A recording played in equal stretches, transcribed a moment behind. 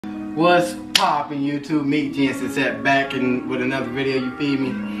What's poppin' YouTube? Meet Jensen set back in with another video, you feed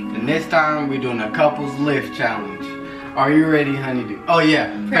me? And this time we're doing a couples lift challenge. Are you ready, honeydew? Oh yeah,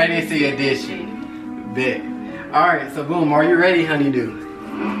 pregnancy edition. Bet. Alright, so boom, are you ready, honeydew?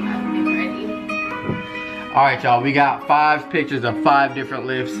 I'm ready. Alright y'all, we got 5 pictures of 5 different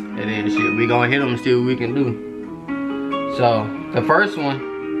lifts and then shit, we gonna hit them and see what we can do. So, the first one,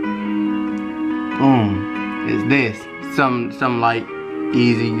 boom, is this. Some like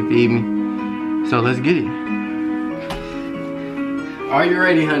easy, you feed me? So let's get it. Are you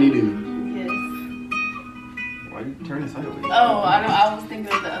ready, honeydew? Yes. Why you turning sideways? Oh, I was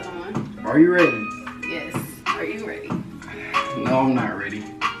thinking of the other one. Are you ready? Yes. Are you ready? No, I'm not ready.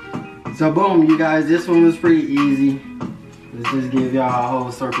 So boom, you guys, this one was pretty easy. Let's just give y'all a whole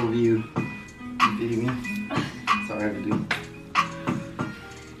circle view. You feed me? That's all I have to do.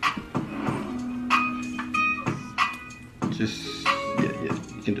 Just, yeah,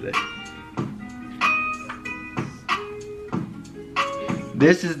 you can do that.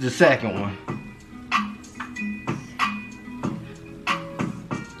 This is the second one.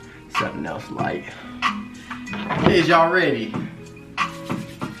 Something else light. Is y'all ready?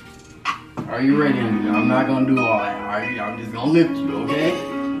 Are you ready? I'm not gonna do all that. Alright, I'm just gonna lift you, okay?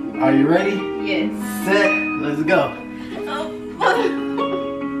 Are you ready? Yes. Set, let's go.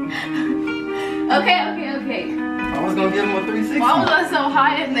 Okay. I was gonna give him a 360. Why was I so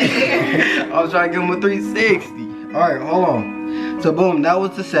high in the air? I was trying to give him a 360. Alright, hold on. So boom, that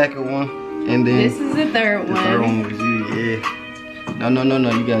was the second one. And then This is the third the one. third one was you, yeah. No,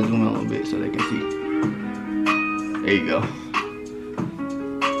 you guys zoom out a little bit so they can see. There you go.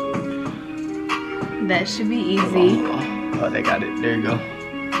 That should be easy. Oh, they got it. There you go.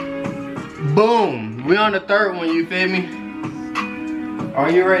 Boom! We on the third one, you feel me? Are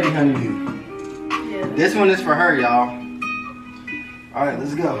you ready, honeydew? Yeah. This one is for her, y'all. Alright,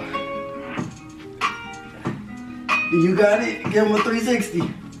 let's go. You got it? Give him a 360.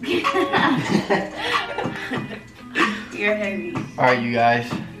 You're heavy. Alright, you guys.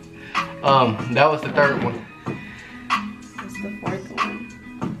 That was the third one. What's the fourth one?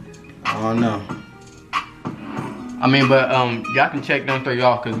 I don't know. I mean, but y'all can check them 3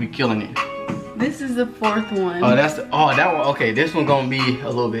 off because we killing it. This is the fourth one. Oh, that's the, oh, that one. Okay, this one gonna be a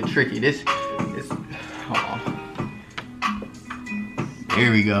little bit tricky. This, hold on.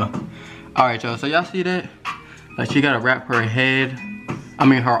 Here we go. All right, y'all. So y'all see that? Like she gotta wrap her head,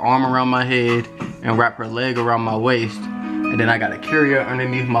 her arm around my head, and wrap her leg around my waist, and then I gotta carry her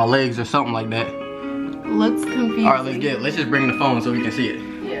underneath my legs or something like that. Looks confusing. All right, let's get it. Let's just bring the phone so we can see it.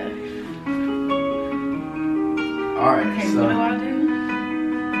 Yeah. All right. Okay, So what do I do?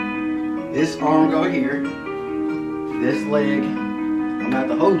 this arm go here. This leg, I'm gonna have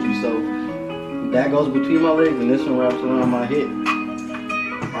to hold you, so that goes between my legs, and this one wraps around my hip.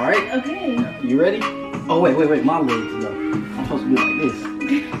 All right. Okay. You ready? Oh wait, my legs though. I'm supposed to be like this.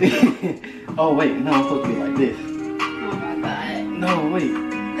 Oh wait, no, I'm supposed to be like this. Oh my god. No, wait.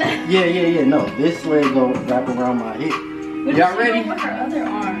 Yeah, no. This leg go wrap around my hip. Y'all ready? With her other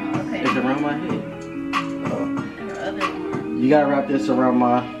arm. Okay. It's around my hip. Her other arm. You gotta wrap this around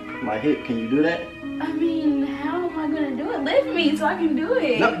my hip. Can you do that? I mean, how am I gonna do it? Lift me so I can do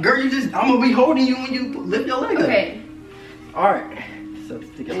it. No, girl, I'm gonna be holding you when you lift your leg up. Okay. Alright, so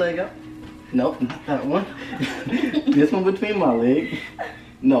stick your leg up. Nope, not that one. This one between my leg.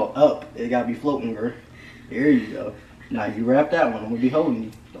 No, up. It gotta be floating, girl. There you go. Now you wrap that one. I'm gonna be holding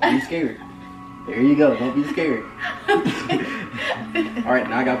you. Don't be scared. There you go. Don't be scared. Alright,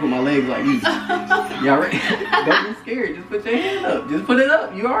 now I gotta put my legs like these. Y'all ready? Don't be scared. Just put your hand up. Just put it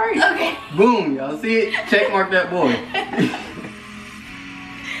up. You alright? Okay. Boom. Y'all see it? Check mark that boy.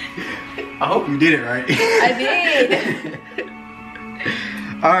 I hope you did it right. I did.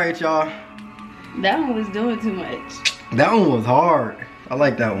 Alright, y'all. That one was doing too much. That one was hard. I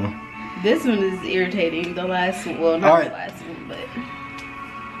like that one. This one is irritating. The last one. Well, not All right. the last one,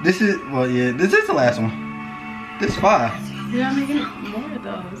 but. This is, well, yeah, this is the last one. This is 5. Did I make it more of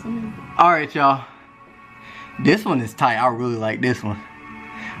those? Alright, y'all. This one is tight. I really like this one.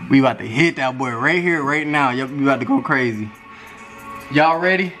 We about to hit that boy right here, right now. Yep, we about to go crazy. Y'all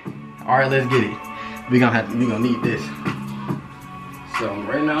ready? Alright, let's get it. We gonna need this. So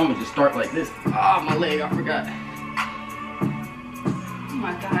right now I'm gonna just start like this. Ah, my leg, I forgot. Oh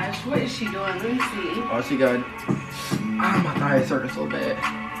my gosh, what is she doing? Let me see. Oh, she got, my thigh is hurting so bad.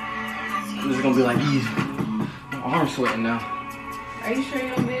 This is gonna be like easy. My arm's sweating now. Are you sure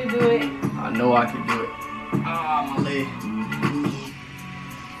you're gonna be able to do it? I know I can do it. Ah, my leg.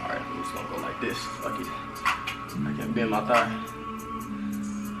 Alright, I'm just gonna go like this. Fuck it. I can bend my thigh.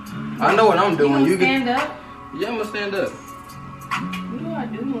 I know what I'm doing. You gonna stand up? Yeah, I'm gonna stand up. What do I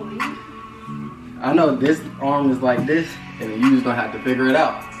do move it. I know this arm is like this, and you just gonna have to figure it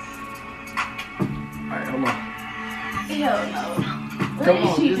out. Alright, hold on. Hell no. What Come is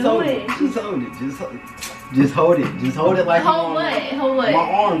on, she just hold doing? it. Just hold it. Just hold it. Just hold it like Hold you what? want. Hold what? My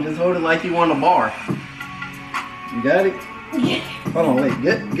arm. Just hold it like you want a bar. You got it? Yeah. Hold on,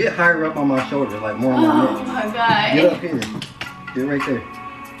 wait. Get higher up on my shoulder, like more on my Oh neck. my god. Get up here. Get right there.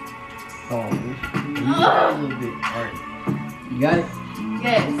 Hold on. You got it a little bit. Alright. You got it?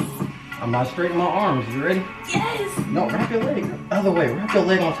 Yes. I'm not straightening my arms. You ready? Yes. No, wrap your leg. Other way. Wrap your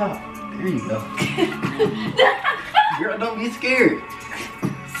leg on top. There you go. Girl, don't be scared.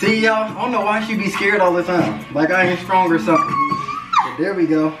 See, y'all? I don't know why she be scared all the time. Like I ain't strong or something. But there we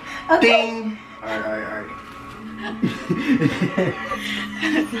go. Okay. Ding. Alright.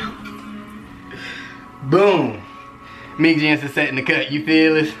 Boom. Meek Jensen setting the cut. You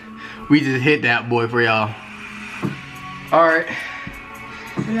feel this? We just hit that boy for y'all. Alright.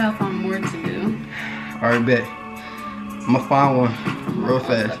 We gotta find more to do. Alright, bet. I'm gonna find one real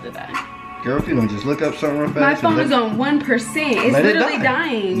fast. Girl, if you don't just look up something real My fast. phone is on 1%. It's literally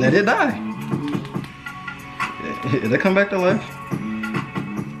dying. Let it die. It'll come back to life.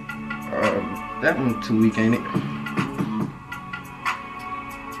 That one's too weak, ain't it?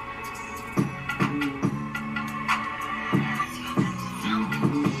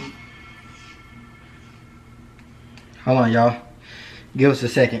 Hold on, y'all. Give us a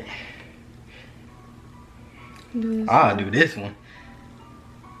second. I'll do this one.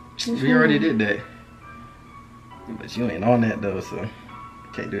 We already did that. But you ain't on that though, so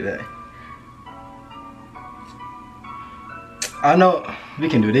can't do that. I know we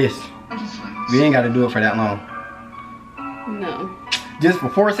can do this. We ain't gotta do it for that long. No. Just for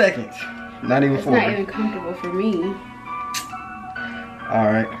 4 seconds. Not even It's 4. not even comfortable for me.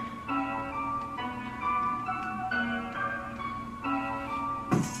 Alright.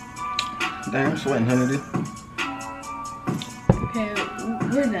 Damn, I'm sweating, honey, dude. Okay,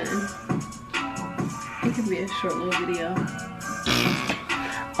 we're done. It could be a short little video.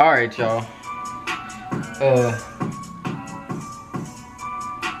 Alright, y'all.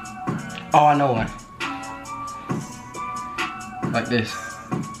 Oh, I know one. Like this.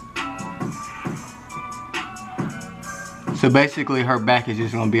 So basically her back is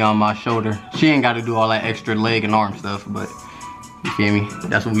just gonna be on my shoulder. She ain't gotta do all that extra leg and arm stuff, but you feel me?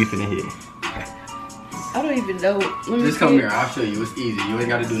 That's what we finna hit. I don't even know. Let me Just come see. here, I'll show you. It's easy. You ain't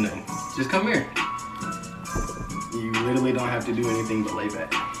gotta do nothing. Just come here. You literally don't have to do anything but lay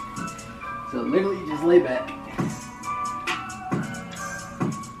back. So literally just lay back.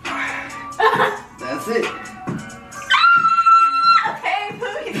 That's it. Okay,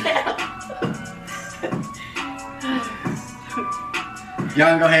 put me down.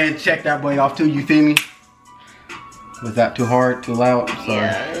 Y'all go ahead and check that boy off too, you feel me? Was that too hard, too loud? Sorry.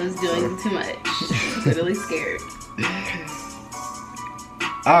 Yeah, it was doing too much. Literally scared.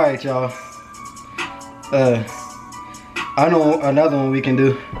 Alright, y'all. I know another one we can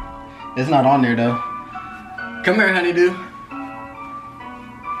do. It's not on there though. Come here, honeydew.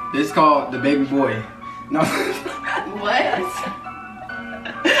 This is called the baby boy. No. What?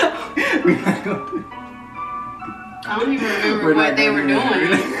 We're not gonna do I don't even remember what they were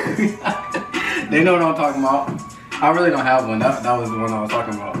doing. They know what I'm talking about. I really don't have one. That was the one I was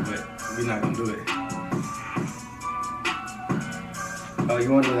talking about, but we're not gonna do it. Oh,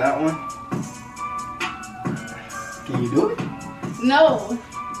 you wanna do that one? Can you do it? No.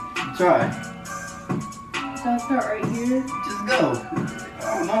 Try. Should I start right here? Just go.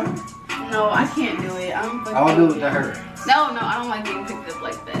 Oh no. No, I can't do it. I'm fucking. I'll do it to her. No, I don't like being picked up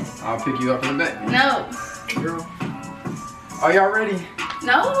like that. I'll pick you up in the back. No. Girl. Are y'all ready?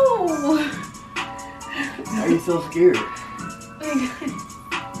 No. Why are you so scared?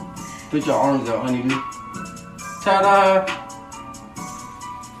 Put your arms out, honeydew. Ta-da!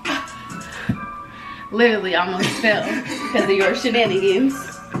 Literally almost fell because of your shenanigans.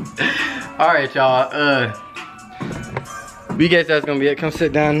 Alright, y'all. We guess that's gonna be it. Come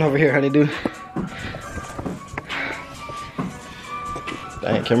sit down over here, honeydew.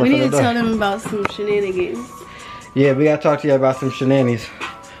 Dang, camera We from need the to door. tell them about some shenanigans. Yeah, we gotta talk to you about some shenanigans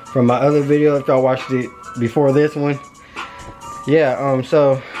from my other video if y'all watched it before this one. Yeah,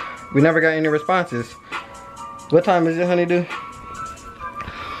 so we never got any responses. What time is it, honeydew?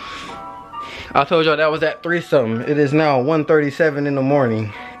 I told y'all that was at 3 something. It is now 1:37 in the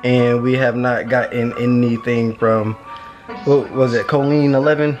morning and we have not gotten anything from, what was it, Colleen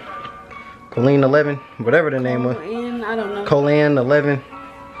 11? Colleen 11? Whatever the name was. And I don't know. Colleen 11.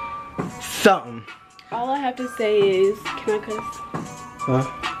 Something. All I have to say is, can I cuss? Huh?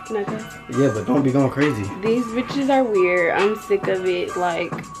 Okay. Yeah, but don't be going crazy. These bitches are weird. I'm sick of it.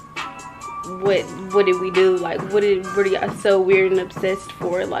 Like, what did we do? Like, what are y'all so weird and obsessed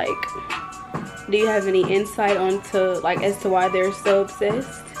for? Like, do you have any insight onto, like, as to why they're so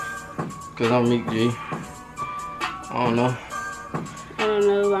obsessed? Cause I'm Meek G. I don't know. I don't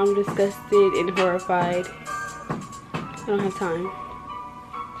know. I'm disgusted and horrified. I don't have time.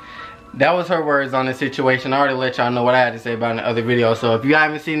 That was her words on the situation. I already let y'all know what I had to say about it in the other video. So if you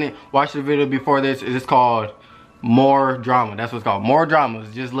haven't seen it, watch the video before this. It's called More Drama. That's what it's called. More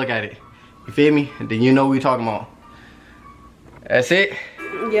Dramas. Just look at it. You feel me? And then you know what we talking about. That's it?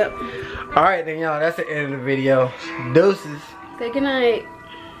 Yep. Alright then, y'all. That's the end of the video. Deuces. Say goodnight.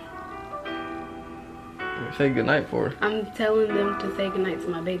 Say goodnight for her. I'm telling them to say goodnight to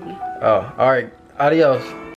my baby. Oh, alright. Adios.